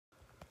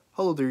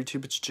Hello there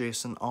YouTube, it's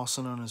Jason,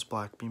 also known as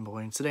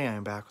BlackBeanBoi, and today I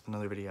am back with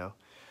another video.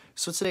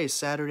 So today is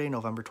Saturday,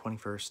 November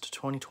 21st,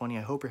 2020.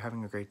 I hope you're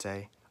having a great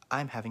day.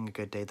 I'm having a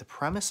good day. The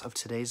premise of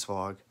today's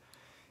vlog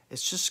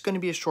is just going to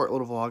be a short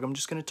little vlog. I'm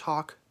just going to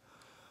talk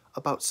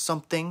about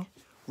something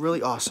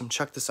really awesome.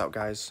 Check this out,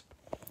 guys.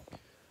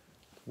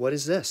 What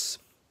is this?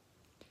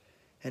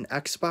 An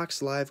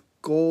Xbox Live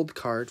Gold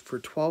card for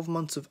 12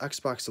 months of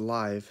Xbox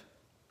Live.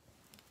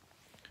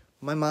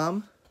 My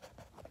mom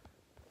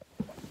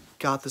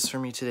got this for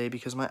me today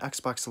because my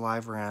Xbox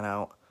Live ran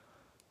out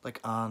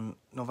like on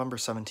November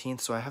 17th,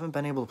 so I haven't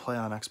been able to play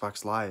on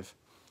Xbox Live.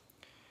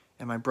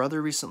 And my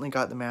brother recently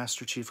got the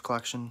Master Chief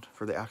Collection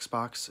for the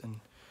Xbox,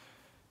 and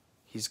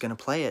he's gonna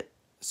play it.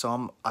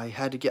 So I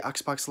had to get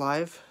Xbox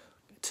Live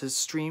to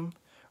stream,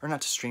 or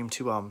not to stream,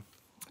 to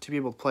be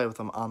able to play with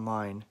them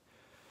online.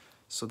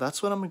 So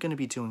that's what I'm gonna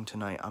be doing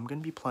tonight. I'm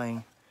gonna be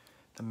playing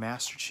the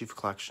Master Chief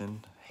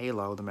Collection,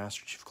 Halo, the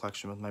Master Chief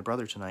Collection, with my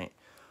brother tonight.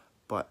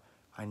 But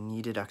I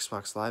needed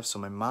Xbox Live, so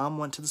my mom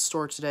went to the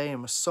store today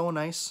and was so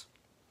nice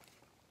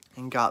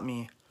and got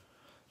me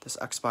this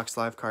Xbox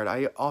Live card.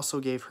 I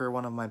also gave her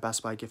one of my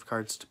Best Buy gift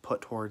cards to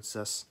put towards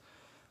this.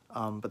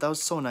 But that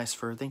was so nice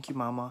for her. Thank you,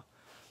 Mama,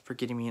 for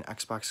getting me an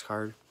Xbox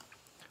card.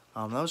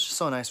 That was just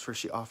so nice for her.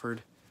 She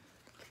offered.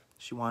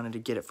 She wanted to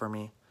get it for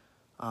me.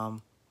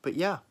 But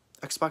yeah,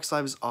 Xbox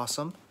Live is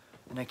awesome,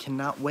 and I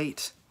cannot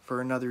wait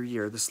for another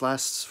year. This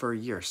lasts for a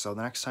year, so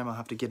the next time I'll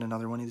have to get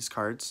another one of these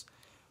cards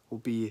will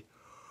be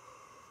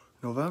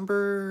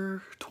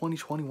November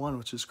 2021,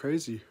 which is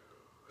crazy.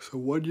 So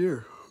 1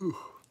 year. Whew.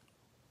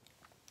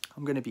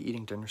 I'm going to be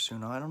eating dinner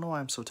soon. I don't know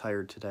why I'm so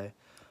tired today.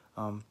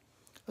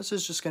 This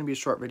is just going to be a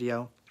short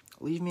video.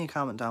 Leave me a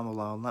comment down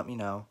below and let me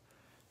know,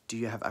 do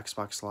you have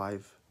Xbox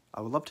Live?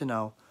 I would love to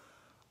know.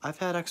 I've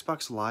had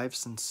Xbox Live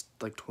since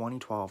like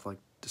 2012, like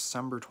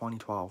December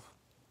 2012.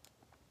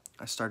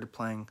 I started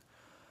playing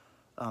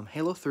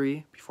Halo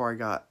 3 before I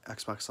got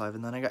Xbox Live,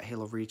 and then I got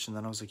Halo Reach, and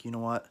then I was like, you know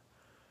what?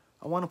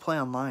 I want to play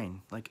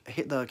online. Like,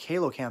 the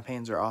Halo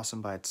campaigns are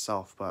awesome by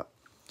itself, but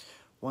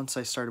once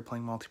I started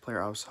playing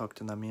multiplayer, I was hooked,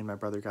 and then me and my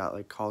brother got,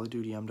 like, Call of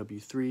Duty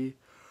MW3,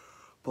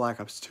 Black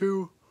Ops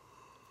 2.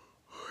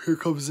 Here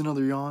comes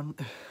another yawn.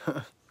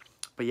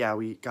 But yeah,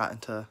 we got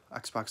into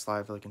Xbox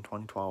Live, like, in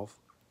 2012.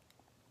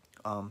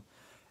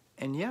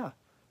 And yeah,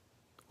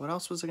 what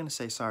else was I going to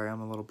say? Sorry,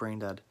 I'm a little brain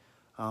dead.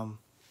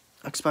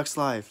 Xbox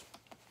Live.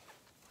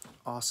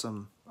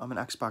 Awesome. I'm an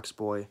Xbox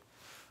boy.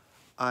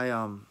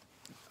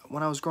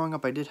 When I was growing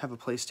up, I did have a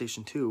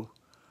PlayStation 2,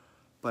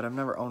 but I've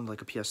never owned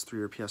like a PS3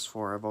 or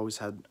PS4. I've always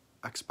had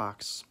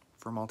Xbox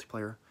for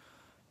multiplayer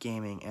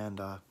gaming and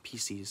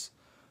PCs.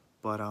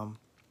 But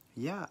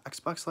yeah,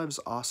 Xbox Live is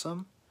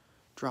awesome.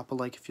 Drop a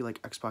like if you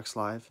like Xbox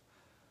Live.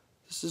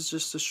 This is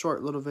just a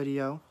short little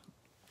video.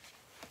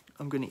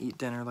 I'm going to eat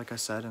dinner, like I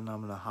said, and I'm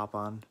going to hop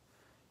on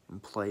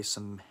and play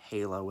some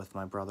Halo with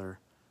my brother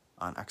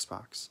on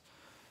Xbox.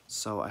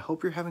 So I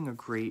hope you're having a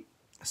great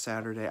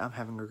Saturday. I'm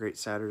having a great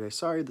Saturday.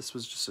 Sorry, this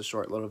was just a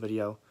short little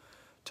video.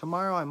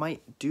 Tomorrow I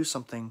might do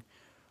something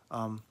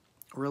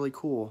really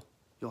cool.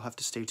 You'll have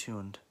to stay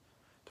tuned.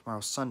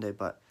 Tomorrow's Sunday,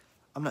 but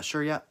I'm not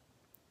sure yet.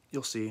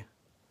 You'll see.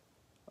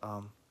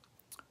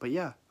 But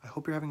yeah, I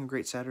hope you're having a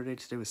great Saturday.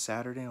 Today was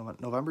Saturday,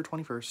 November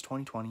 21st,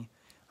 2020.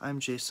 I'm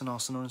Jason,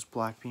 also known as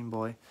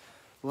BlackBeanBoi.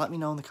 Let me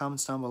know in the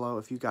comments down below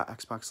if you got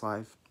Xbox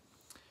Live.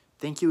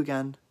 Thank you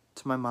again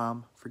to my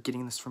mom for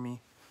getting this for me.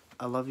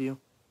 I love you.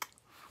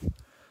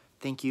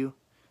 Thank you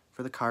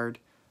for the card.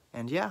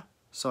 And yeah,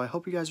 so I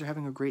hope you guys are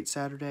having a great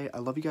Saturday. I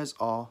love you guys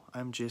all.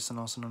 I'm Jason,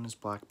 also known as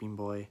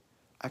BlackBeanBoi.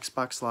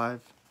 Xbox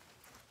Live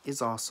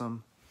is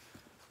awesome.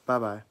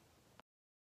 Bye-bye.